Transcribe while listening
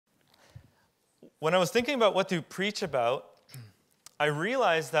When I was thinking about what to preach about, I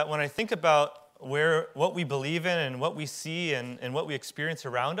realized that when I think about what we believe in and what we see and what we experience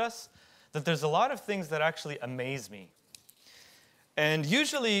around us, that there's a lot of things that actually amaze me. And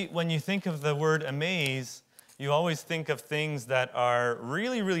usually when you think of the word amaze, you always think of things that are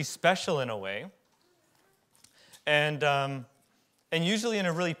really, really special in a way, and usually in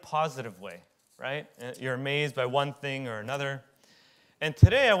a really positive way, right? You're amazed by one thing or another. And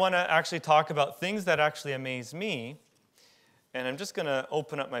today I want to actually talk about things that actually amaze me. And I'm just going to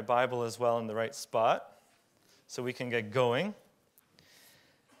open up my Bible as well in the right spot so we can get going.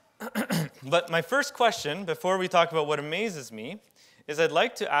 But my first question, before we talk about what amazes me, is I'd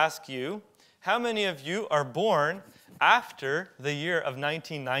like to ask you, how many of you are born after the year of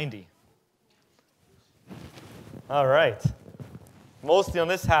 1990? All right. Mostly on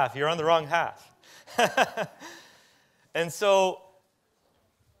this half. You're on the wrong half. And so,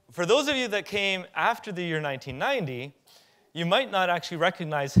 for those of you that came after the year 1990, you might not actually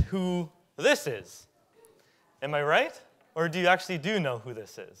recognize who this is. Am I right? Or do you actually know who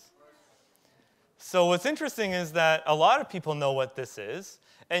this is? So what's interesting is that a lot of people know what this is.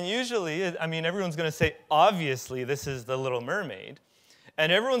 And usually, everyone's going to say, obviously, this is The Little Mermaid.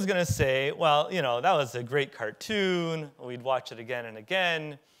 And everyone's going to say, well, that was a great cartoon. We'd watch it again and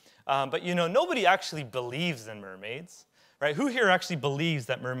again. But, nobody actually believes in mermaids. Right? Who here actually believes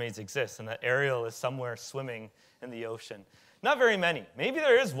that mermaids exist and that Ariel is somewhere swimming in the ocean? Not very many. Maybe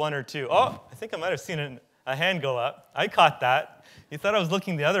there is one or two. Oh, I think I might have seen a hand go up. I caught that. You thought I was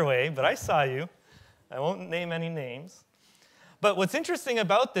looking the other way, but I saw you. I won't name any names. But what's interesting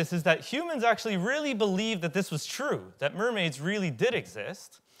about this is that humans actually really believed that this was true, that mermaids really did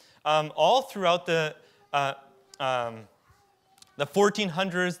exist. All throughout the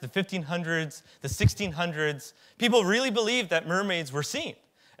 1400s, the 1500s, the 1600s, people really believed that mermaids were seen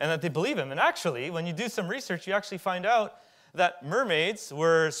and that they believe them. And actually, when you do some research, you actually find out that mermaids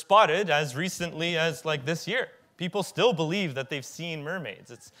were spotted as recently as like this year. People still believe that they've seen mermaids.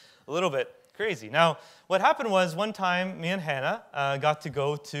 It's a little bit crazy. Now, what happened was one time me and Hannah got to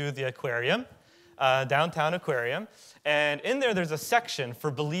go to the aquarium, downtown aquarium, and in there's a section for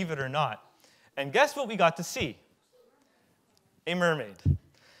Believe It or Not. And guess what we got to see? A mermaid.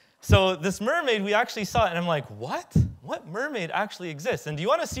 So this mermaid, we actually saw it, and I'm like, what? What mermaid actually exists? And do you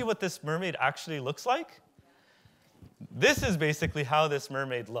want to see what this mermaid actually looks like? This is basically how this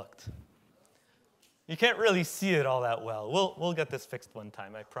mermaid looked. You can't really see it all that well. We'll get this fixed one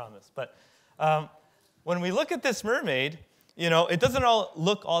time, I promise. But when we look at this mermaid, it doesn't all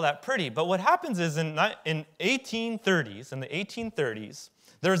look all that pretty. But what happens is in the 1830s,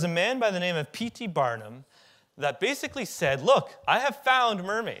 there was a man by the name of P.T. Barnum that basically said, look, I have found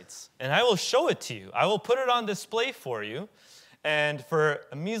mermaids, and I will show it to you. I will put it on display for you, and for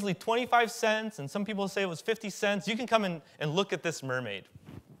a measly 25 cents, and some people say it was 50 cents, you can come and look at this mermaid.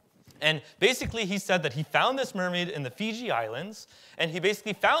 And basically, he said that he found this mermaid in the Fiji Islands, and he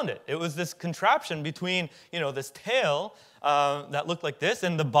basically found it. It was this contraption between, this tail that looked like this,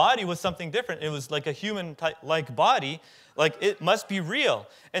 and the body was something different. It was like a human-like body. Like, it must be real.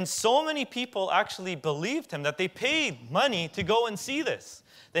 And so many people actually believed him that they paid money to go and see this.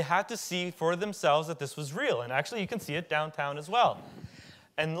 They had to see for themselves that this was real. And actually, you can see it downtown as well.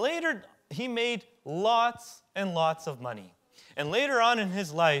 And later, he made lots and lots of money. And later on in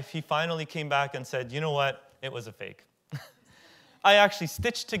his life, he finally came back and said, you know what? It was a fake. I actually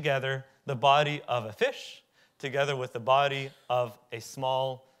stitched together the body of a fish together with the body of a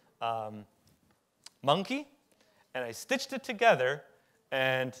small monkey. And I stitched it together,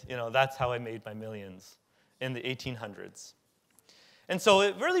 and that's how I made my millions in the 1800s. And so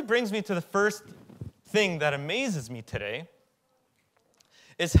it really brings me to the first thing that amazes me today,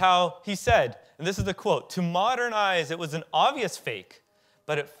 is how he said, and this is the quote, "To modern eyes, it was an obvious fake,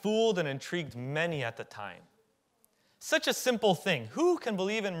 but it fooled and intrigued many at the time." Such a simple thing. Who can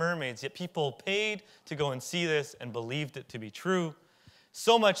believe in mermaids, yet people paid to go and see this and believed it to be true?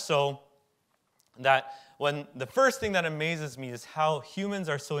 So much so that when the first thing that amazes me is how humans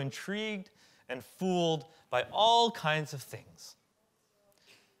are so intrigued and fooled by all kinds of things.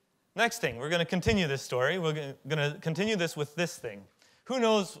 Next thing, we're going to continue this story. We're going to continue this with this thing. Who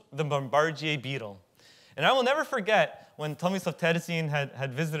knows the Bombardier beetle? And I will never forget when Tomislav Teresin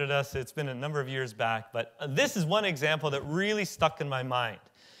had visited us. It's been a number of years back, but this is one example that really stuck in my mind.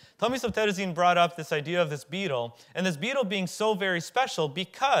 Tomislav Teresin brought up this idea of this beetle, and this beetle being so very special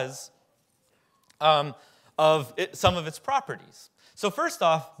because of some of its properties. So first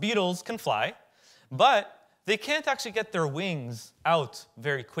off, beetles can fly, but they can't actually get their wings out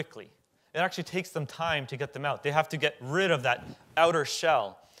very quickly. It actually takes them time to get them out. They have to get rid of that outer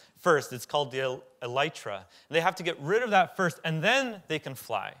shell first. It's called the elytra. They have to get rid of that first, and then they can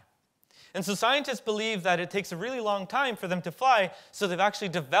fly. And so scientists believe that it takes a really long time for them to fly, so they've actually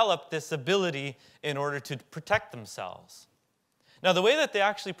developed this ability in order to protect themselves. Now, the way that they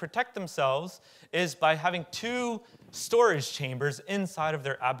actually protect themselves is by having two storage chambers inside of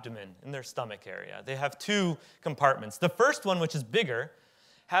their abdomen, in their stomach area. They have two compartments. The first one, which is bigger,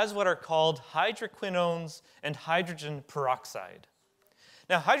 has what are called hydroquinones and hydrogen peroxide.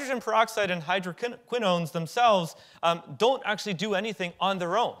 Now, hydrogen peroxide and hydroquinones themselves don't actually do anything on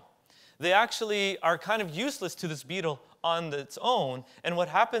their own. They actually are kind of useless to this beetle on its own. And what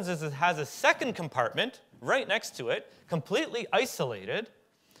happens is it has a second compartment right next to it, completely isolated,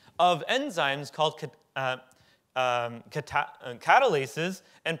 of enzymes called catalases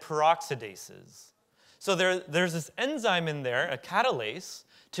and peroxidases. So there's this enzyme in there, a catalase,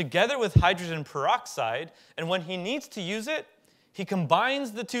 together with hydrogen peroxide. And when he needs to use it, he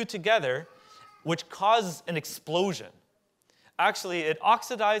combines the two together, which causes an explosion. Actually, it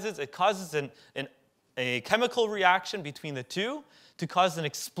oxidizes, it causes a chemical reaction between the two to cause an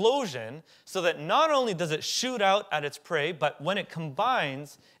explosion, so that not only does it shoot out at its prey, but when it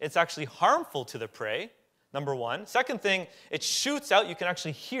combines, it's actually harmful to the prey, number one. Second thing, it shoots out, you can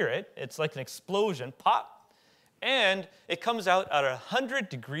actually hear it. It's like an explosion, pop. And it comes out at 100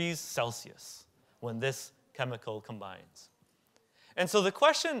 degrees Celsius when this chemical combines. And so the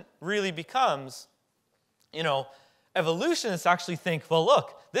question really becomes, evolutionists actually think, well,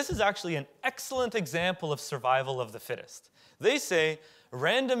 look, this is actually an excellent example of survival of the fittest. They say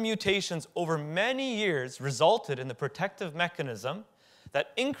random mutations over many years resulted in the protective mechanism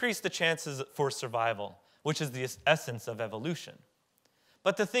that increased the chances for survival, which is the essence of evolution.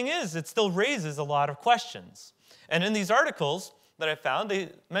 But the thing is, it still raises a lot of questions. And in these articles that I found, they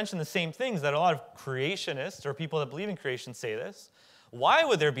mention the same things that a lot of creationists or people that believe in creation say this. Why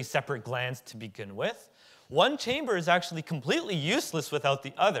would there be separate glands to begin with? One chamber is actually completely useless without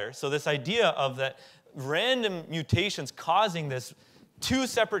the other. So this idea of that random mutations causing this two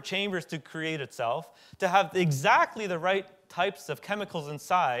separate chambers to create itself, to have exactly the right types of chemicals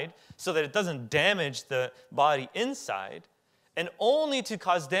inside so that it doesn't damage the body inside, and only to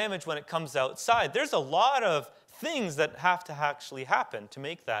cause damage when it comes outside. There's a lot of things that have to actually happen to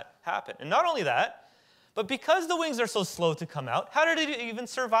make that happen. And not only that, but because the wings are so slow to come out, how did it even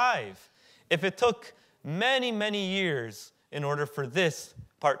survive if it took many, many years in order for this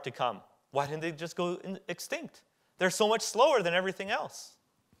part to come? Why didn't they just go extinct? They're so much slower than everything else.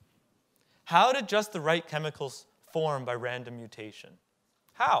 How did just the right chemicals form by random mutation?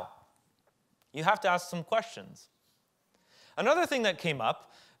 How? You have to ask some questions. Another thing that came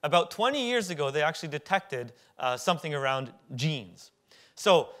up, about 20 years ago, they actually detected something around genes.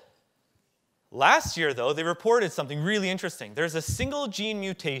 So last year, though, they reported something really interesting. There's a single gene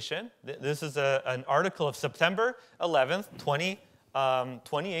mutation. This is an article of September 11th,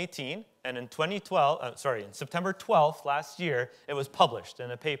 2018. And in in September 12th last year, it was published in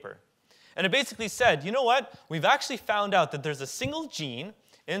a paper. And it basically said, you know what? We've actually found out that there's a single gene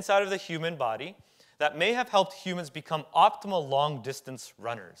inside of the human body that may have helped humans become optimal long-distance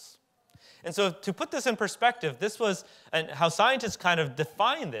runners. And so to put this in perspective, this was how scientists kind of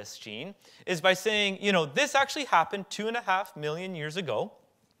define this gene is by saying, this actually happened 2.5 million years ago.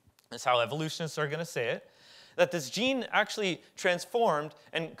 That's how evolutionists are going to say it. That this gene actually transformed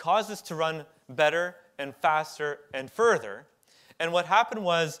and caused us to run better and faster and further. And what happened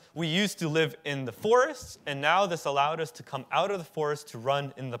was we used to live in the forests, and now this allowed us to come out of the forest to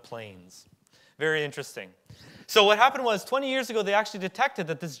run in the plains. Very interesting. So what happened was 20 years ago, they actually detected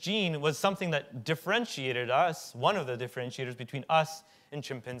that this gene was something that differentiated us, one of the differentiators between us and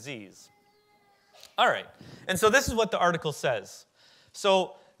chimpanzees. All right, and so this is what the article says.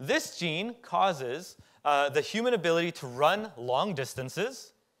 So this gene causes the human ability to run long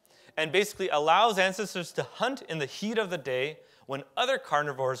distances and basically allows ancestors to hunt in the heat of the day when other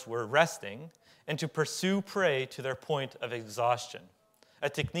carnivores were resting and to pursue prey to their point of exhaustion, a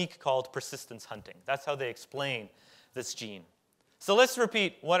technique called persistence hunting. That's how they explain this gene. So let's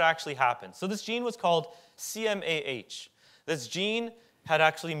repeat what actually happened. So this gene was called CMAH. This gene had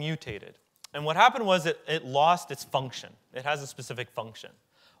actually mutated. And what happened was it lost its function. It has a specific function.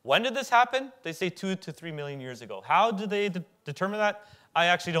 When did this happen? They say 2 to 3 million years ago. How did they determine that? I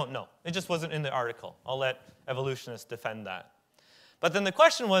actually don't know. It just wasn't in the article. I'll let evolutionists defend that. But then the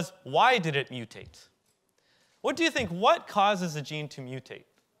question was, why did it mutate? What do you think? What causes a gene to mutate?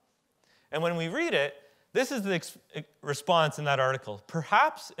 And when we read it, this is the response in that article.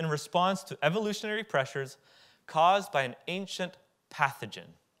 Perhaps in response to evolutionary pressures caused by an ancient pathogen.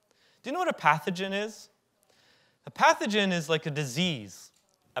 Do you know what a pathogen is? A pathogen is like a disease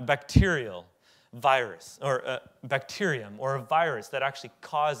a bacterial virus, or a bacterium, or a virus that actually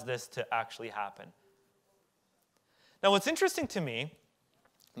caused this to actually happen. Now, what's interesting to me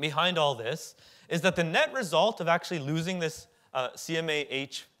behind all this is that the net result of actually losing this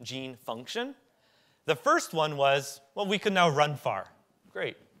CMAH gene function, the first one was, well, we could now run far.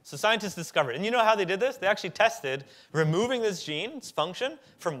 Great. So scientists discovered. And you know how they did this? They actually tested removing this gene's function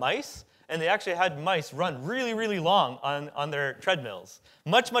from mice, and they actually had mice run really, really long on their treadmills,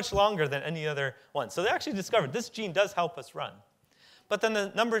 much, much longer than any other one. So they actually discovered this gene does help us run. But then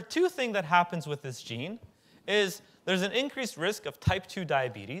the number two thing that happens with this gene is there's an increased risk of type 2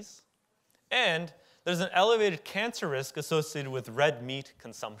 diabetes, and there's an elevated cancer risk associated with red meat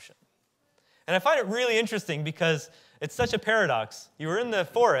consumption. And I find it really interesting because it's such a paradox. You were in the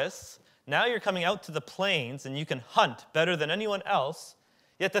forests, now you're coming out to the plains, and you can hunt better than anyone else,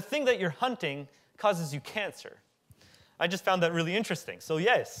 yet the thing that you're hunting causes you cancer. I just found that really interesting. So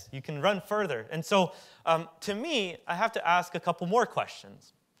yes, you can run further. And so to me, I have to ask a couple more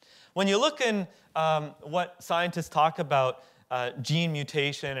questions. When you look in what scientists talk about gene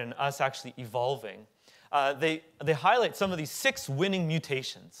mutation and us actually evolving, they highlight some of these 6 winning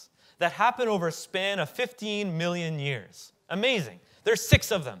mutations that happen over a span of 15 million years. Amazing. There's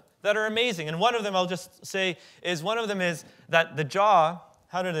 6 of them that are amazing. And one of them, I'll just say, is that the jaw,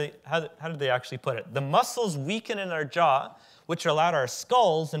 how did they actually put it? The muscles weaken in our jaw, which allowed our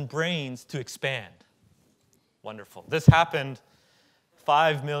skulls and brains to expand. Wonderful. This happened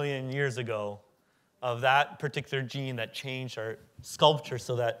 5 million years ago of that particular gene that changed our sculpture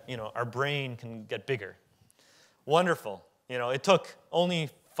so that, our brain can get bigger. Wonderful. It took only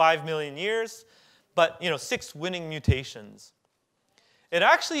 5 million years, but 6 winning mutations. It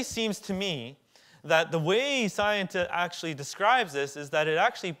actually seems to me that the way science actually describes this is that it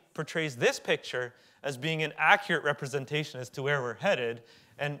actually portrays this picture as being an accurate representation as to where we're headed,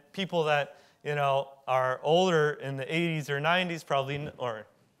 and people that are older in the 80s or 90s probably,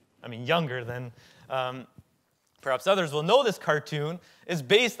 younger than perhaps others will know this cartoon is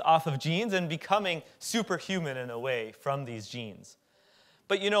based off of genes and becoming superhuman in a way from these genes.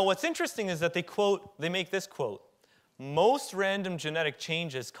 But what's interesting is that they make this quote: most random genetic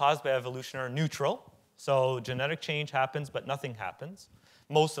changes caused by evolution are neutral. So genetic change happens, but nothing happens.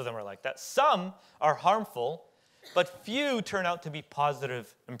 Most of them are like that. Some are harmful, but few turn out to be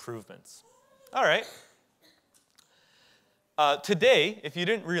positive improvements. All right. Today, if you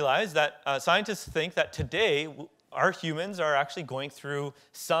didn't realize that scientists think that today our humans are actually going through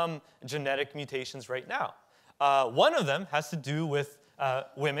some genetic mutations right now. One of them has to do with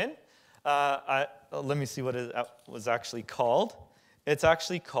women. Let me see what it was actually called. It's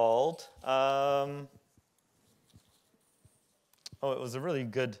actually called, it was a really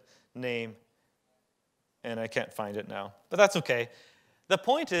good name, and I can't find it now, but that's okay. The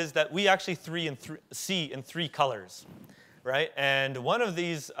point is that we actually see in 3 colors, right? And one of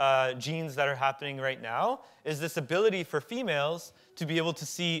these genes that are happening right now is this ability for females to be able to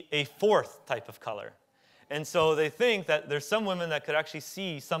see a 4th type of color. And so they think that there's some women that could actually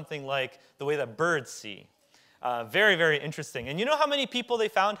see something like the way that birds see. Very, very interesting. And you know how many people they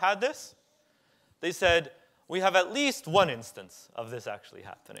found had this? They said, we have at least 1 instance of this actually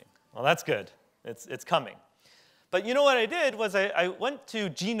happening. Well, that's good. It's coming. But you know what I did was I went to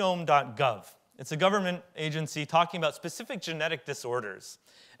genome.gov. It's a government agency talking about specific genetic disorders.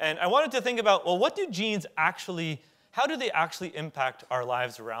 And I wanted to think about, well, what do genes actually, how do they actually impact our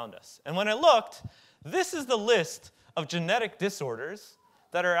lives around us? And when I looked, this is the list of genetic disorders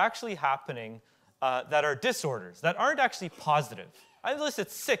that are actually happening, that are disorders, that aren't actually positive. I listed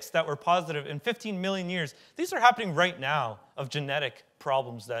 6 that were positive in 15 million years. These are happening right now of genetic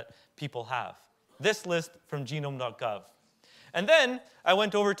problems that people have. This list from genome.gov. And then I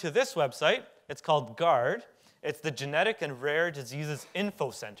went over to this website. It's called GARD. It's the Genetic and Rare Diseases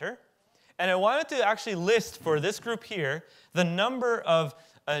Info Center. And I wanted to actually list for this group here the number of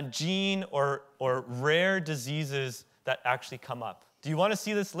gene or rare diseases that actually come up. Do you want to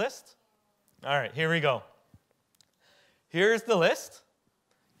see this list? All right, here we go. Here's the list.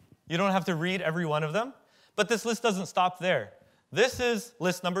 You don't have to read every one of them, but this list doesn't stop there. This is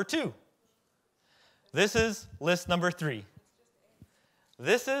list number 2. This is list number 3.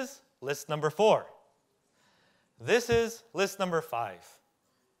 This is list number 4. This is list number 5.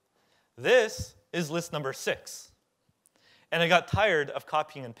 This is list number 6. And I got tired of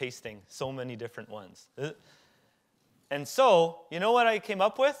copying and pasting so many different ones. And so, you know what I came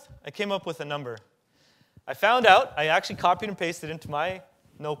up with? I came up with a number. I found out, I actually copied and pasted into my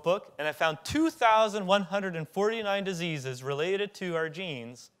notebook, and I found 2,149 diseases related to our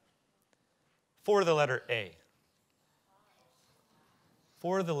genes for the letter A.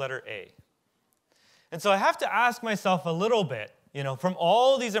 for the letter A. And so I have to ask myself a little bit, from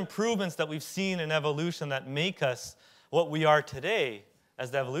all these improvements that we've seen in evolution that make us what we are today,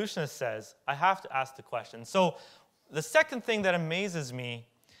 as the evolutionist says, I have to ask the question. So the second thing that amazes me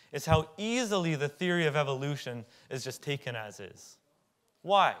is how easily the theory of evolution is just taken as is.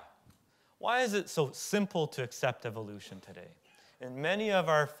 Why? Why is it so simple to accept evolution today? And many of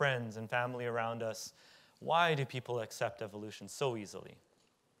our friends and family around us, why do people accept evolution so easily?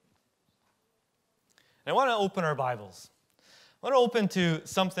 And I want to open our Bibles. I want to open to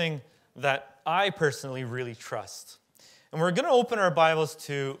something that I personally really trust. And we're going to open our Bibles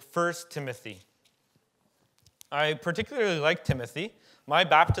to 1 Timothy. I particularly like Timothy. My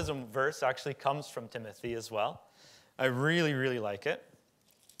baptism verse actually comes from Timothy as well. I really, really like it.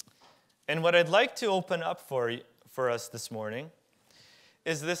 And what I'd like to open up for us this morning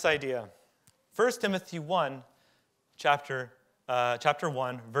is this idea. 1 Timothy 1, chapter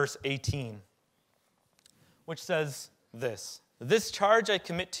 1, verse 18, which says this: "This charge I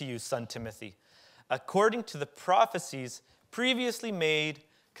commit to you, son Timothy, according to the prophecies previously made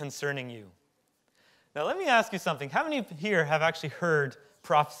concerning you." Now, let me ask you something. How many here have actually heard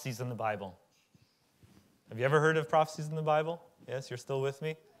prophecies in the Bible? Have you ever heard of prophecies in the Bible? Yes, you're still with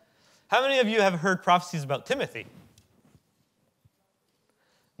me? How many of you have heard prophecies about Timothy?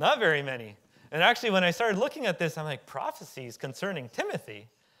 Not very many. And actually, when I started looking at this, I'm like, prophecies concerning Timothy?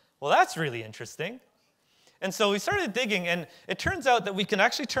 Well, that's really interesting. And so we started digging, and it turns out that we can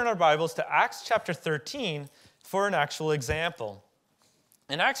actually turn our Bibles to Acts chapter 13 for an actual example.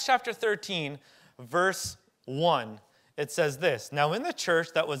 In Acts chapter 13, verse 1, it says this: "Now in the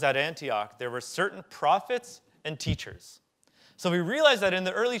church that was at Antioch, there were certain prophets and teachers." So we realize that in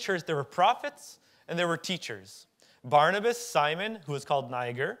the early church, there were prophets and there were teachers. Barnabas, Simon, who was called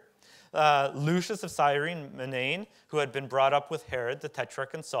Niger, Lucius of Cyrene, Manaen, who had been brought up with Herod, the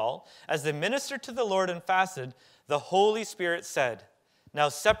Tetrarch, and Saul. As they ministered to the Lord and fasted, the Holy Spirit said, "Now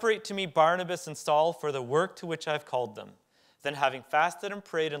separate to me Barnabas and Saul for the work to which I have called them." Then having fasted and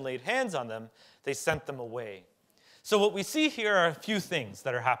prayed and laid hands on them, they sent them away. So what we see here are a few things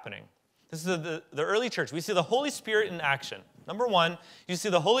that are happening. This is the early church. We see the Holy Spirit in action. Number one, you see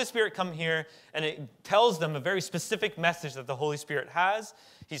the Holy Spirit come here, and it tells them a very specific message that the Holy Spirit has.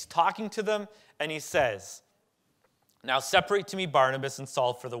 He's talking to them, and he says, "Now separate to me Barnabas and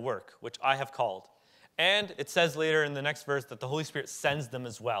Saul for the work, which I have called." And it says later in the next verse that the Holy Spirit sends them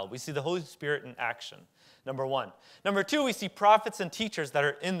as well. We see the Holy Spirit in action, number one. Number two, we see prophets and teachers that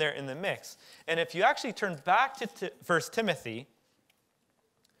are in there in the mix. And if you actually turn back to 1 Timothy,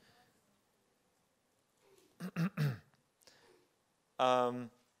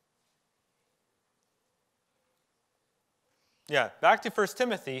 back to 1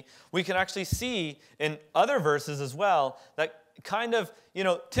 Timothy, we can actually see in other verses as well that kind of,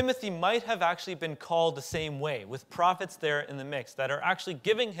 Timothy might have actually been called the same way, with prophets there in the mix that are actually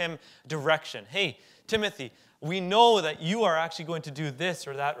giving him direction. Hey, Timothy, we know that you are actually going to do this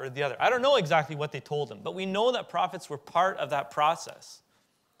or that or the other. I don't know exactly what they told him, but we know that prophets were part of that process.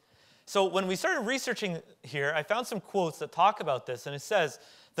 So when we started researching here, I found some quotes that talk about this, and it says,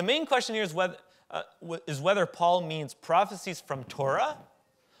 the main question here is whether Paul means prophecies from Torah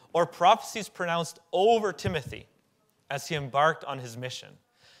or prophecies pronounced over Timothy as he embarked on his mission.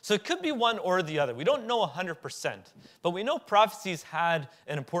 So it could be one or the other. We don't know 100%, but we know prophecies had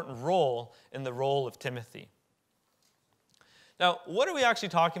an important role in the role of Timothy. Now, what are we actually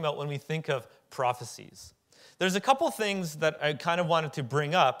talking about when we think of prophecies? There's a couple things that I kind of wanted to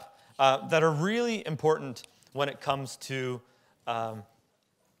bring up that are really important when it comes to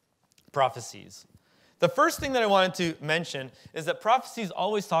prophecies. The first thing that I wanted to mention is that prophecies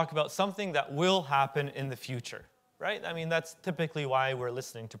always talk about something that will happen in the future, right? I mean, that's typically why we're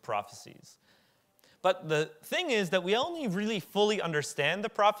listening to prophecies. But the thing is that we only really fully understand the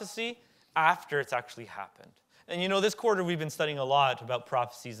prophecy after it's actually happened. And this quarter we've been studying a lot about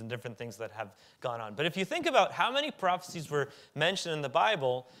prophecies and different things that have gone on. But if you think about how many prophecies were mentioned in the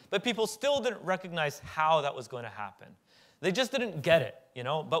Bible, but people still didn't recognize how that was going to happen. They just didn't get it,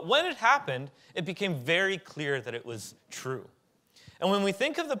 But when it happened, it became very clear that it was true. And when we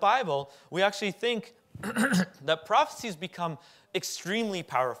think of the Bible, we actually think that prophecies become extremely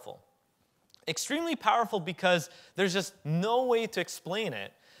powerful. Extremely powerful because there's just no way to explain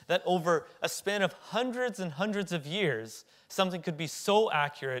it, that over a span of hundreds and hundreds of years, something could be so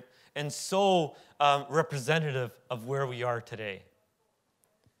accurate and so representative of where we are today.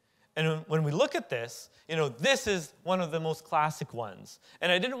 And when we look at this, this is one of the most classic ones.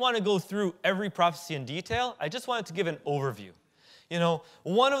 And I didn't want to go through every prophecy in detail. I just wanted to give an overview.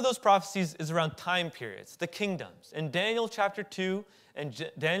 One of those prophecies is around time periods, the kingdoms. In Daniel chapter 2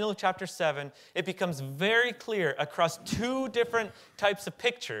 and Daniel chapter 7, it becomes very clear across two different types of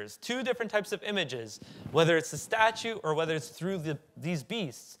pictures, two different types of images, whether it's the statue or whether it's through these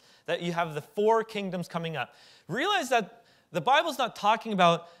beasts, that you have the 4 kingdoms coming up. Realize that the Bible's not talking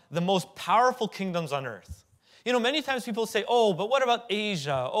about the most powerful kingdoms on earth. Many times people say, oh, but what about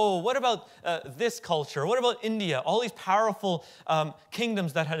Asia? Oh, what about this culture? What about India? All these powerful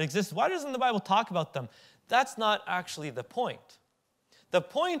kingdoms that had existed. Why doesn't the Bible talk about them? That's not actually the point. The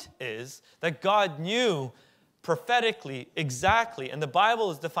point is that God knew prophetically exactly, and the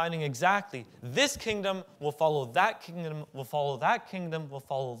Bible is defining exactly, this kingdom will follow that kingdom, will follow that kingdom, will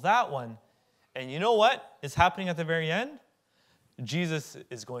follow that one. And you know what is happening at the very end? Jesus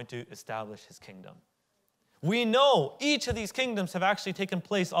is going to establish his kingdom. We know each of these kingdoms have actually taken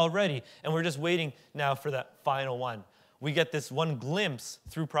place already, and we're just waiting now for that final one. We get this one glimpse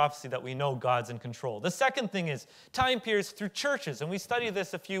through prophecy that we know God's in control. The second thing is time periods through churches, and we studied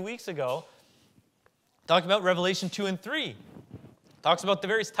this a few weeks ago. Talked about Revelation 2 and 3. Talks about the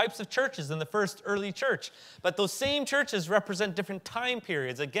various types of churches in the first early church. But those same churches represent different time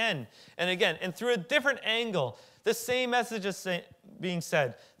periods again and again. And through a different angle, the same message is being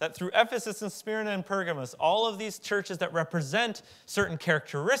said, that through Ephesus and Smyrna and Pergamos, all of these churches that represent certain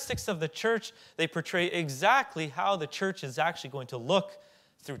characteristics of the church, they portray exactly how the church is actually going to look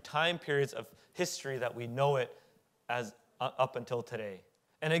through time periods of history that we know it as up until today.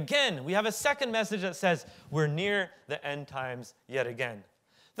 And again, we have a second message that says we're near the end times yet again.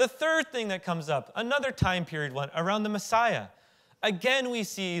 The third thing that comes up, another time period one, around the Messiah. Again, we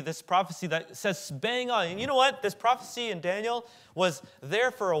see this prophecy that says bang on. And you know what? This prophecy in Daniel was there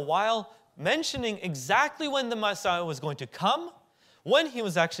for a while, mentioning exactly when the Messiah was going to come, when he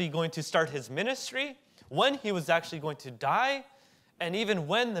was actually going to start his ministry, when he was actually going to die, and even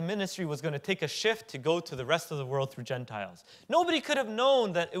when the ministry was going to take a shift to go to the rest of the world through Gentiles. Nobody could have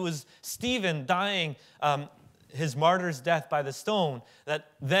known that it was Stephen dying his martyr's death by the stone,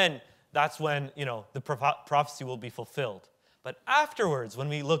 that's when, the prophecy will be fulfilled. But afterwards, when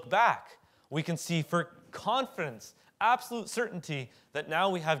we look back, we can see for confidence, absolute certainty that now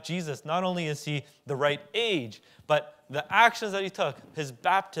we have Jesus. Not only is he the right age, but the actions that he took, his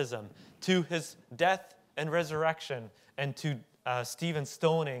baptism, to his death and resurrection, and to Stephen's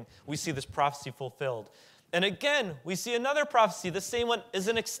stoning, we see this prophecy fulfilled. And again, we see another prophecy. The same one is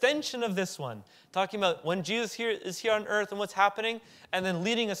an extension of this one, talking about when Jesus is here on earth and what's happening, and then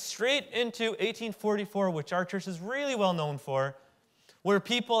leading us straight into 1844, which our church is really well known for, where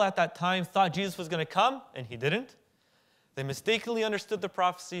people at that time thought Jesus was going to come, and he didn't. They mistakenly understood the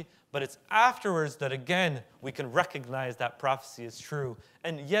prophecy, but it's afterwards that, again, we can recognize that prophecy is true.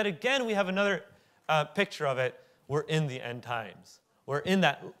 And yet again, we have another picture of it. We're in the end times. We're in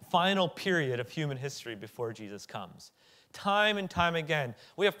that final period of human history before Jesus comes. Time and time again,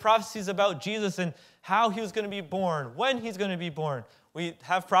 we have prophecies about Jesus and how he was going to be born, when he's going to be born. We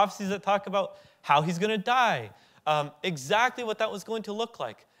have prophecies that talk about how he's going to die, exactly what that was going to look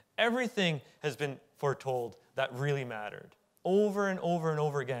like. Everything has been foretold that really mattered, over and over and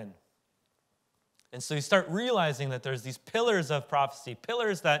over again. And so you start realizing that there's these pillars of prophecy,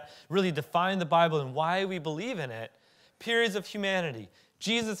 pillars that really define the Bible and why we believe in it. Periods of humanity,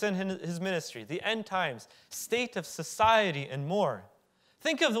 Jesus and his ministry, the end times, state of society, and more.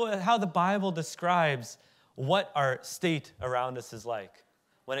 Think of how the Bible describes what our state around us is like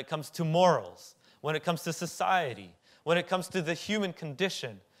when it comes to morals, when it comes to society, when it comes to the human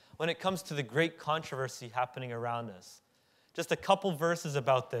condition, when it comes to the great controversy happening around us. Just a couple verses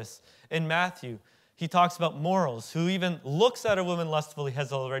about this. In Matthew, he talks about morals. Who even looks at a woman lustfully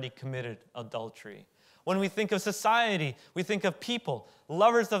has already committed adultery. When we think of society, we think of people,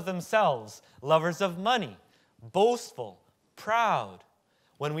 lovers of themselves, lovers of money, boastful, proud.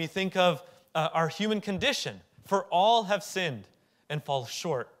 When we think of our human condition, for all have sinned and fall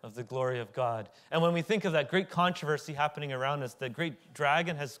short of the glory of God. And when we think of that great controversy happening around us, the great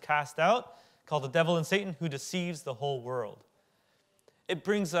dragon has cast out, called the devil and Satan, who deceives the whole world. It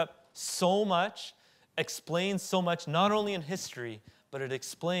brings up so much, explains so much, not only in history, but it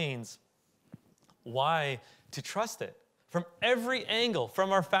explains why to trust it. From every angle,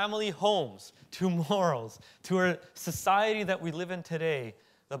 from our family homes, to morals, to our society that we live in today,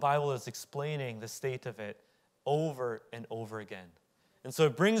 the Bible is explaining the state of it over and over again. And so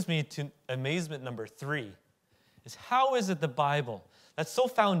it brings me to amazement number 3, is how is it the Bible, that's so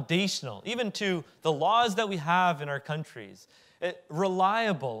foundational, even to the laws that we have in our countries,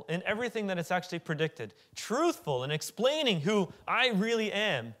 reliable in everything that it's actually predicted, truthful in explaining who I really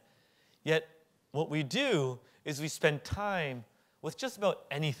am, yet what we do is we spend time with just about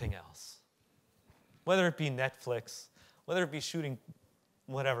anything else. Whether it be Netflix, whether it be shooting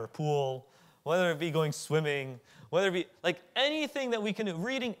whatever, pool, whether it be going swimming, whether it be like anything that we can do,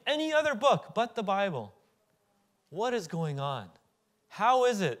 reading any other book but the Bible. What is going on? How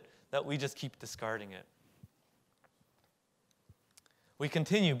is it that we just keep discarding it? We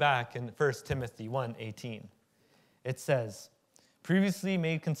continue back in 1 Timothy 1:18. It says, previously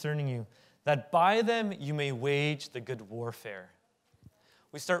made concerning you, that by them you may wage the good warfare.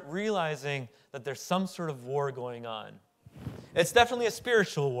 We start realizing that there's some sort of war going on. It's definitely a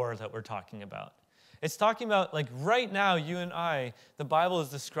spiritual war that we're talking about. It's talking about, like right now, you and I, the Bible is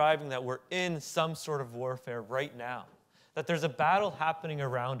describing that we're in some sort of warfare right now, that there's a battle happening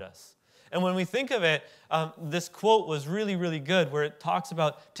around us. And when we think of it, this quote was really, really good, where it talks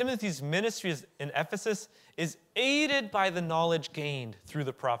about Timothy's ministry in Ephesus is aided by the knowledge gained through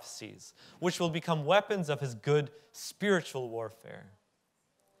the prophecies, which will become weapons of his good spiritual warfare.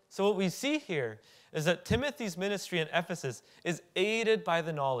 So what we see here is that Timothy's ministry in Ephesus is aided by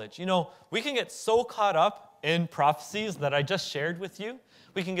the knowledge. You know, we can get so caught up in prophecies that I just shared with you.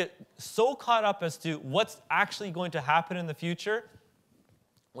 We can get so caught up as to what's actually going to happen in the future,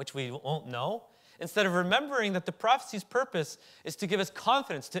 which we won't know, instead of remembering that the prophecy's purpose is to give us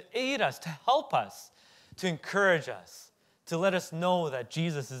confidence, to aid us, to help us, to encourage us, to let us know that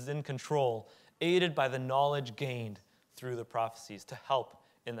Jesus is in control, aided by the knowledge gained through the prophecies, to help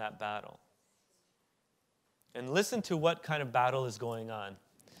in that battle. And listen to what kind of battle is going on.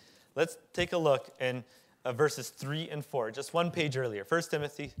 Let's take a look in verses 3 and 4, just one page earlier. 1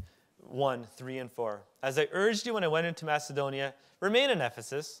 Timothy 1, 3 and 4. As I urged you when I went into Macedonia, remain in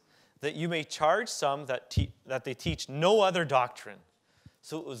Ephesus, that you may charge some that they teach no other doctrine.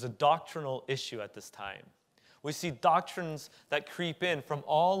 So it was a doctrinal issue at this time. We see doctrines that creep in from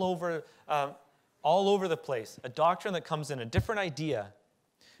all over the place. A doctrine that comes in, a different idea.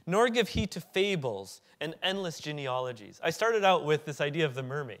 Nor give heed to fables and endless genealogies. I started out with this idea of the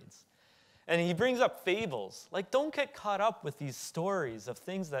mermaids. And he brings up fables. Like, don't get caught up with these stories of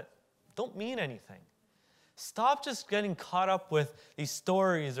things that don't mean anything. Stop just getting caught up with these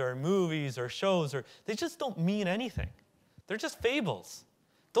stories or movies or shows. They just don't mean anything. They're just fables.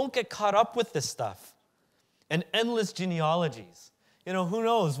 Don't get caught up with this stuff. And endless genealogies. You know, who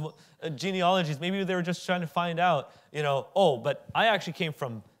knows? Genealogies, maybe they were just trying to find out, oh, but I actually came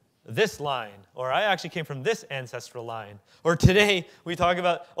from this line, or I actually came from this ancestral line. Or today we talk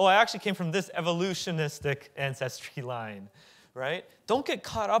about, I actually came from this evolutionistic ancestry line, right? Don't get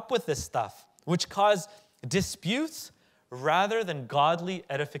caught up with this stuff, which cause disputes rather than godly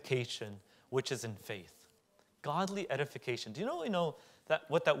edification, which is in faith. Godly edification. Do you know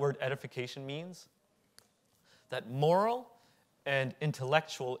what that word edification means? That moral and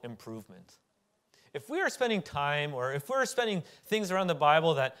intellectual improvement. If we are spending time, or if we're spending things around the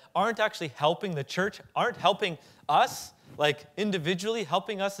Bible that aren't actually helping the church, aren't helping us, like individually,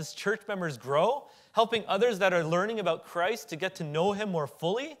 helping us as church members grow, helping others that are learning about Christ to get to know him more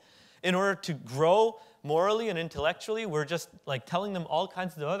fully, in order to grow morally and intellectually, we're just like telling them all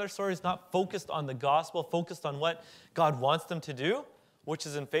kinds of other stories, not focused on the gospel, focused on what God wants them to do, which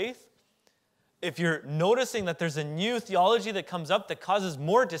is in faith. If you're noticing that there's a new theology that comes up that causes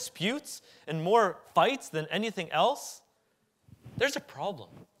more disputes and more fights than anything else, there's a problem.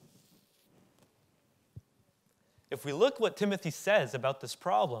 If we look what Timothy says about this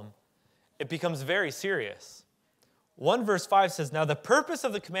problem, it becomes very serious. 1 verse 5 says, now the purpose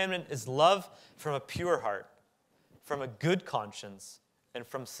of the commandment is love from a pure heart, from a good conscience, and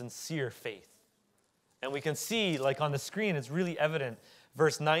from sincere faith. And we can see, like on the screen, it's really evident.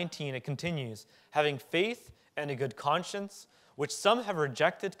 Verse 19, it continues, having faith and a good conscience, which some have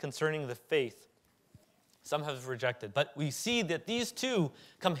rejected concerning the faith. Some have rejected. But we see that these two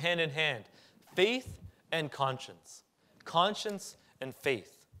come hand in hand, faith and conscience. Conscience and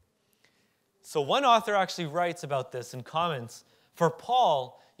faith. So one author actually writes about this in comments. For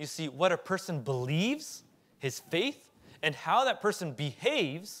Paul, you see what a person believes, his faith, and how that person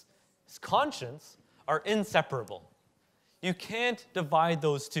behaves, his conscience, are inseparable. You can't divide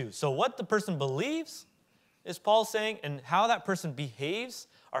those two. So what the person believes, is Paul saying, and how that person behaves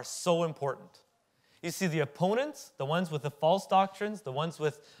are so important. You see the opponents, the ones with the false doctrines, the ones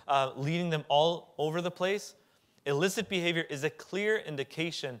with leading them all over the place, illicit behavior is a clear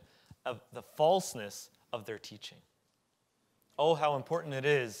indication of the falseness of their teaching. Oh, how important it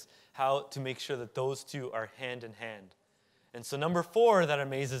is how to make sure that those two are hand in hand. And so number 4 that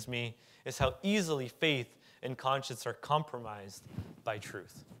amazes me is how easily faith and conscience are compromised by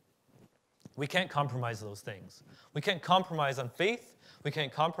truth. We can't compromise those things. We can't compromise on faith. We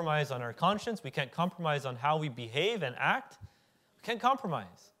can't compromise on our conscience. We can't compromise on how we behave and act. We can't compromise.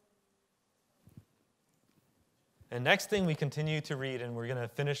 And next thing we continue to read, and we're going to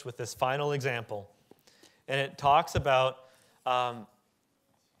finish with this final example. And it talks about,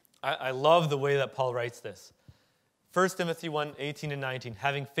 I love the way that Paul writes this. 1 Timothy 1, 18 and 19,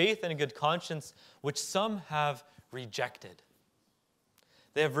 having faith and a good conscience, which some have rejected.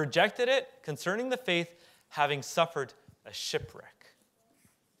 They have rejected it concerning the faith, having suffered a shipwreck.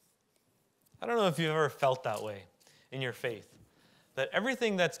 I don't know if you've ever felt that way in your faith, that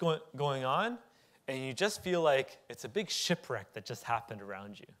everything that's going on, and you just feel like it's a big shipwreck that just happened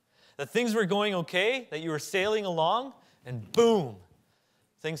around you. That things were going okay, that you were sailing along, and boom,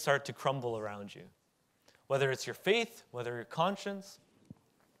 things start to crumble around you. Whether it's your faith, whether your conscience.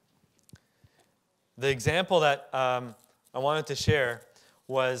 The example that I wanted to share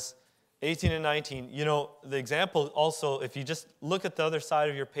was 18 and 19. You know, the example also, if you just look at the other side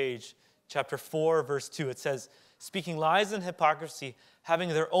of your page, chapter 4, verse 2, it says, speaking lies and hypocrisy, having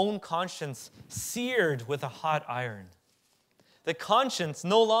their own conscience seared with a hot iron. The conscience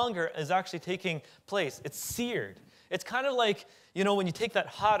no longer is actually taking place. It's seared. It's kind of like, you know, when you take that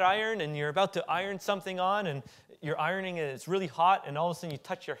hot iron and you're about to iron something on and you're ironing it, it's really hot, and all of a sudden you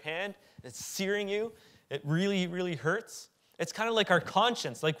touch your hand, it's searing you. It really, really hurts. It's kind of like our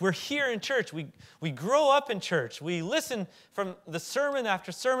conscience. Like we're here in church. We grow up in church. We listen from the sermon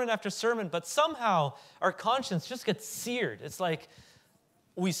after sermon after sermon, but somehow our conscience just gets seared. It's like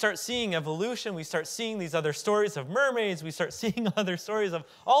we start seeing evolution. We start seeing these other stories of mermaids. We start seeing other stories of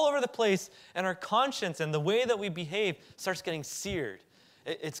all over the place, and our conscience and the way that we behave starts getting seared.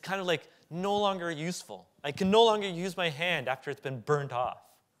 It's kind of like no longer useful. I can no longer use my hand after it's been burnt off.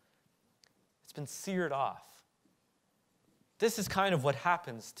 It's been seared off. This is kind of what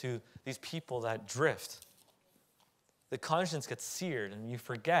happens to these people that drift. The conscience gets seared, and you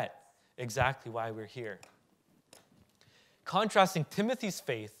forget exactly why we're here. Contrasting Timothy's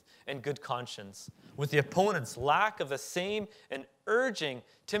faith and good conscience with the opponent's lack of the same, and urging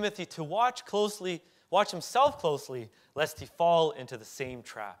Timothy to watch himself closely, lest he fall into the same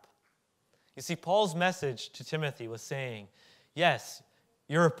trap. You see, Paul's message to Timothy was saying, yes,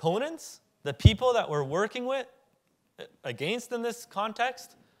 your opponents, the people that we're working with, against in this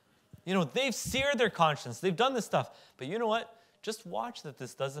context, you know, they've seared their conscience. They've done this stuff. But you know what? Just watch that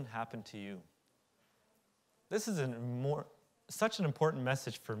this doesn't happen to you. This is such an important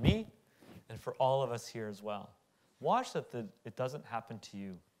message for me and for all of us here as well. Watch that it doesn't happen to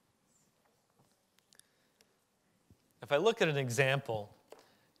you. If I look at an example,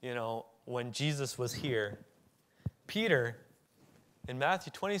 you know, when Jesus was here, Peter, in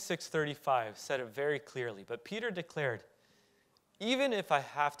Matthew 26:35, said it very clearly. But Peter declared, even if I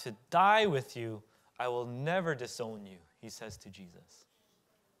have to die with you, I will never disown you, he says to Jesus.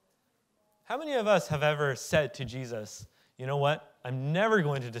 How many of us have ever said to Jesus, you know what? I'm never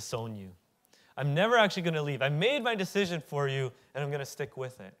going to disown you. I'm never actually going to leave. I made my decision for you, and I'm going to stick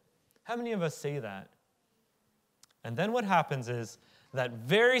with it. How many of us say that? And then what happens is, that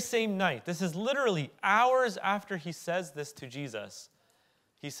very same night, this is literally hours after he says this to Jesus,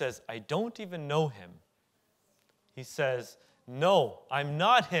 he says, I don't even know him. He says, no, I'm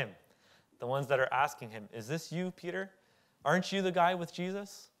not him. The ones that are asking him, is this you, Peter? Aren't you the guy with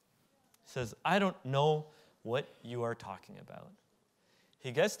Jesus? He says, I don't know what you are talking about.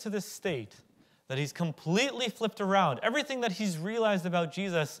 He gets to this state that he's completely flipped around. Everything that he's realized about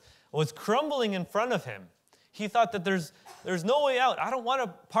Jesus was crumbling in front of him. He thought that there's no way out. I don't want a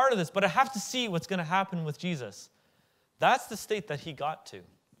part of this, but I have to see what's going to happen with Jesus. That's the state that he got to.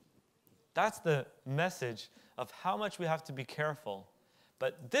 That's the message of how much we have to be careful.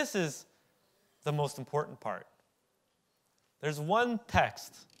 But this is the most important part. There's one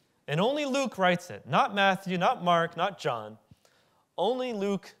text, and only Luke writes it. Not Matthew, not Mark, not John. Only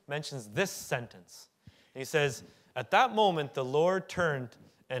Luke mentions this sentence. He says, at that moment, the Lord turned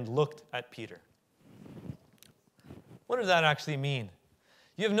and looked at Peter. What does that actually mean?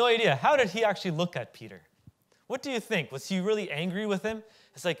 You have no idea. How did he actually look at Peter? What do you think? Was he really angry with him?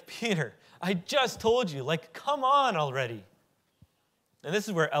 It's like, Peter, I just told you. Like, come on already. And this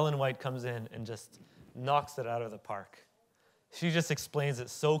is where Ellen White comes in and just knocks it out of the park. She just explains it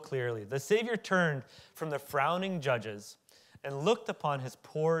so clearly. The Savior turned from the frowning judges and looked upon his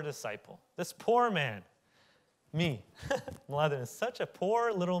poor disciple. This poor man. Me. Mladen is such a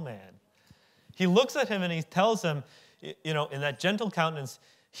poor little man. He looks at him and he tells him, you know, in that gentle countenance,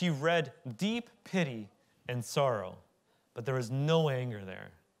 he read deep pity and sorrow, but there was no anger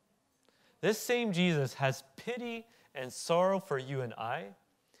there. This same Jesus has pity and sorrow for you and I,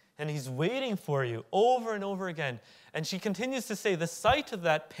 And he's waiting for you over and over again. And she continues to say, the sight of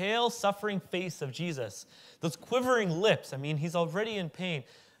that pale, suffering face of Jesus, those quivering lips, I mean, he's already in pain.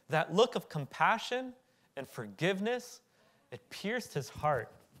 That look of compassion and forgiveness, it pierced his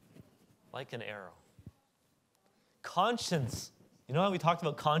heart like an arrow. Conscience, you know how we talked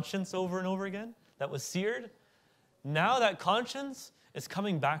about conscience over and over again? That was seared? Now that conscience is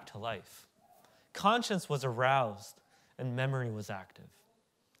coming back to life. Conscience was aroused and memory was active.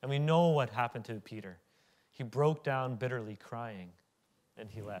 And we know what happened to Peter. He broke down bitterly crying and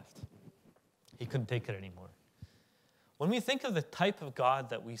he left. He couldn't take it anymore. When we think of the type of God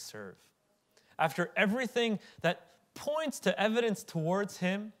that we serve, after everything that points to evidence towards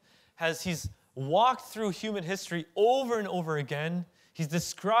him, as he's walked through human history over and over again, he's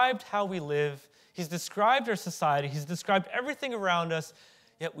described how we live, he's described our society, he's described everything around us,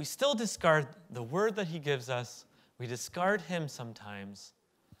 yet we still discard the word that he gives us. We discard him sometimes.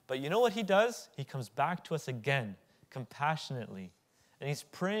 But you know what he does? He comes back to us again, compassionately. And he's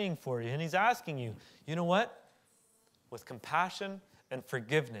praying for you, and he's asking you, you know what? With compassion and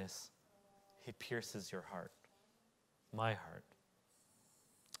forgiveness, he pierces your heart, my heart.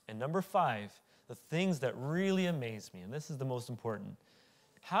 And number 5, the things that really amaze me, and this is the most important.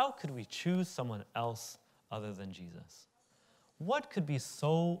 How could we choose someone else other than Jesus? What could be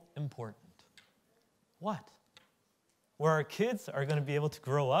so important? What? Where our kids are going to be able to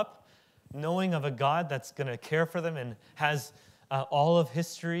grow up knowing of a God that's going to care for them and has all of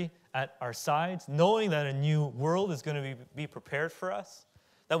history at our sides, knowing that a new world is going to be prepared for us,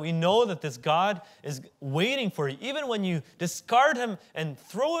 that we know that this God is waiting for you. Even when you discard him and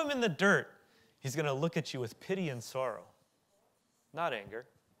throw him in the dirt, he's going to look at you with pity and sorrow, not anger.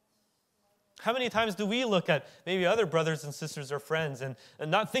 How many times do we look at maybe other brothers and sisters or friends and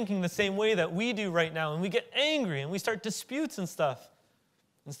not thinking the same way that we do right now, and we get angry and we start disputes and stuff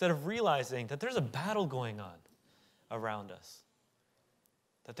instead of realizing that there's a battle going on around us,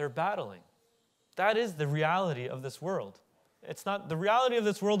 that they're battling. That is the reality of this world. It's not, the reality of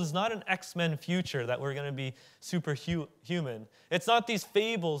this world is not an X-Men future that we're going to be superhuman. It's not these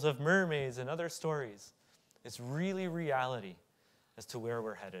fables of mermaids and other stories. It's really reality as to where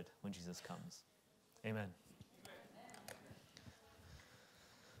we're headed when Jesus comes. Amen.